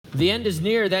The end is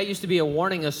near. That used to be a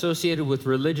warning associated with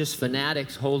religious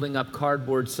fanatics holding up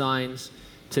cardboard signs.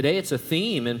 Today it's a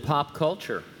theme in pop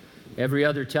culture. Every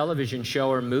other television show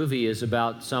or movie is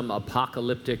about some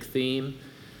apocalyptic theme.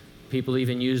 People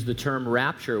even use the term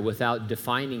rapture without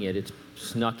defining it. It's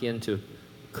snuck into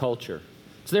culture.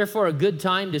 It's therefore a good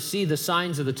time to see the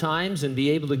signs of the times and be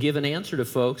able to give an answer to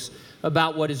folks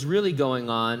about what is really going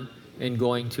on and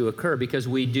going to occur, because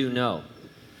we do know.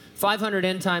 500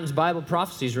 end times Bible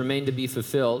prophecies remain to be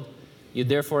fulfilled. You'd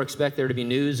therefore expect there to be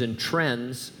news and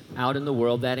trends out in the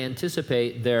world that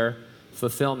anticipate their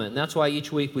fulfillment. And that's why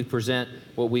each week we present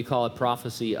what we call a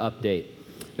prophecy update.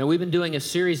 Now, we've been doing a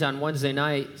series on Wednesday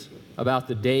nights about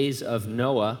the days of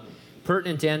Noah,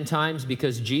 pertinent to end times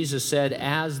because Jesus said,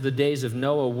 as the days of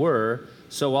Noah were,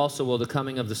 so also will the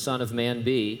coming of the Son of Man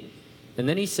be. And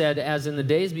then he said, as in the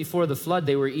days before the flood,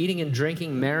 they were eating and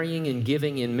drinking, marrying and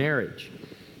giving in marriage.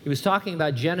 He was talking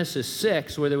about Genesis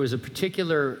 6, where there was a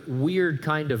particular weird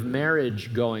kind of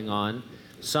marriage going on.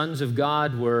 Sons of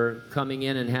God were coming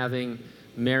in and having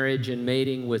marriage and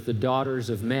mating with the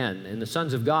daughters of men. And the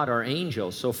sons of God are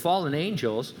angels. So fallen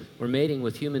angels were mating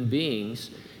with human beings,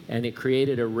 and it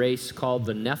created a race called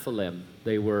the Nephilim.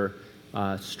 They were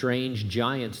strange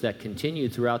giants that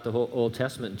continued throughout the whole Old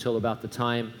Testament until about the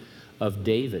time of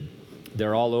David.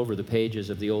 They're all over the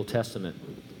pages of the Old Testament.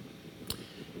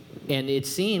 And it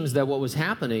seems that what was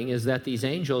happening is that these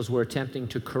angels were attempting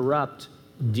to corrupt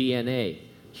DNA,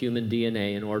 human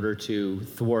DNA, in order to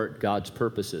thwart God's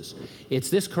purposes. It's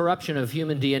this corruption of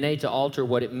human DNA to alter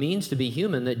what it means to be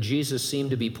human that Jesus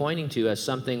seemed to be pointing to as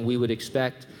something we would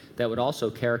expect that would also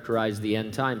characterize the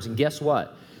end times. And guess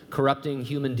what? Corrupting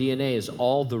human DNA is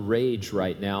all the rage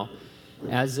right now,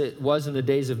 as it was in the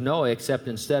days of Noah, except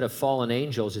instead of fallen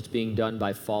angels, it's being done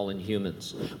by fallen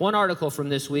humans. One article from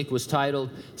this week was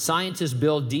titled, Scientists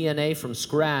Build DNA from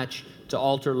Scratch to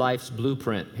Alter Life's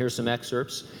Blueprint. Here's some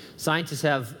excerpts. Scientists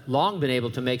have long been able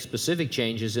to make specific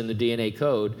changes in the DNA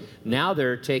code. Now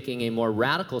they're taking a more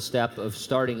radical step of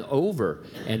starting over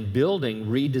and building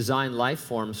redesigned life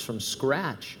forms from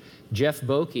scratch. Jeff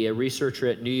Boeke, a researcher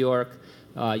at New York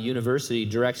University,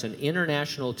 directs an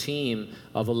international team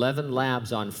of 11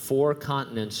 labs on 4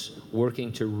 continents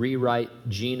working to rewrite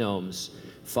genomes,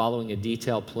 following a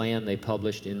detailed plan they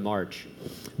published in March.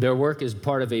 Their work is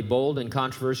part of a bold and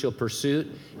controversial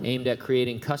pursuit aimed at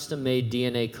creating custom-made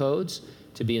DNA codes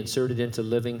to be inserted into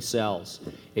living cells.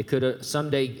 It could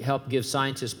someday help give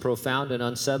scientists profound and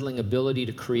unsettling ability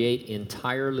to create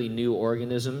entirely new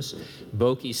organisms.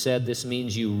 Boeke said this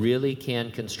means you really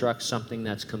can construct something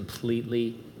that's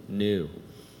completely new.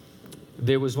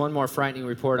 There was one more frightening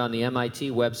report on the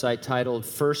MIT website titled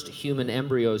First Human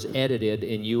Embryos Edited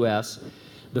in U.S.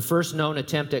 The first known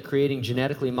attempt at creating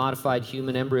genetically modified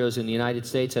human embryos in the United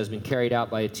States has been carried out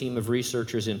by a team of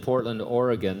researchers in Portland,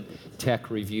 Oregon, Tech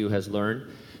Review has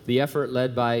learned. The effort,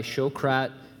 led by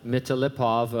Shokrat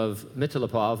Mitalipov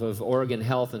of Oregon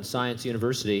Health and Science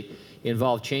University,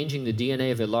 involved changing the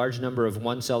DNA of a large number of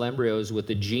one-cell embryos with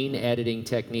the gene editing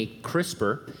technique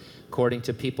CRISPR, according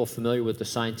to people familiar with the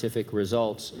scientific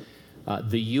results.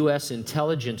 The U.S.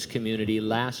 intelligence community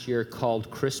last year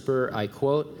called CRISPR, I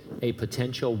quote, a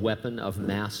potential weapon of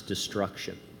mass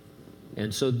destruction.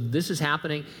 And so this is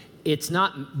happening. It's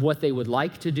not what they would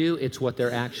like to do, it's what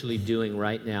they're actually doing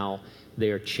right now.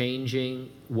 They are changing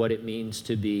what it means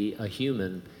to be a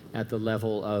human at the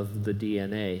level of the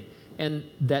DNA. And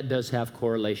that does have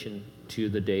correlation to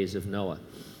the days of Noah.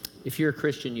 If you're a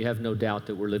Christian, you have no doubt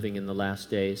that we're living in the last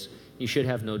days. You should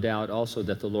have no doubt also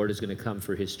that the Lord is going to come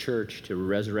for his church to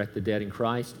resurrect the dead in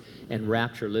Christ and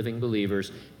rapture living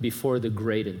believers before the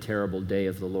great and terrible day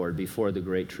of the Lord, before the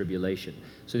great tribulation.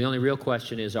 So the only real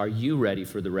question is, are you ready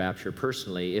for the rapture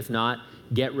personally? If not,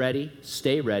 get ready,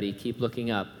 stay ready, keep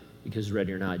looking up, because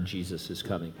ready or not, Jesus is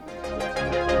coming.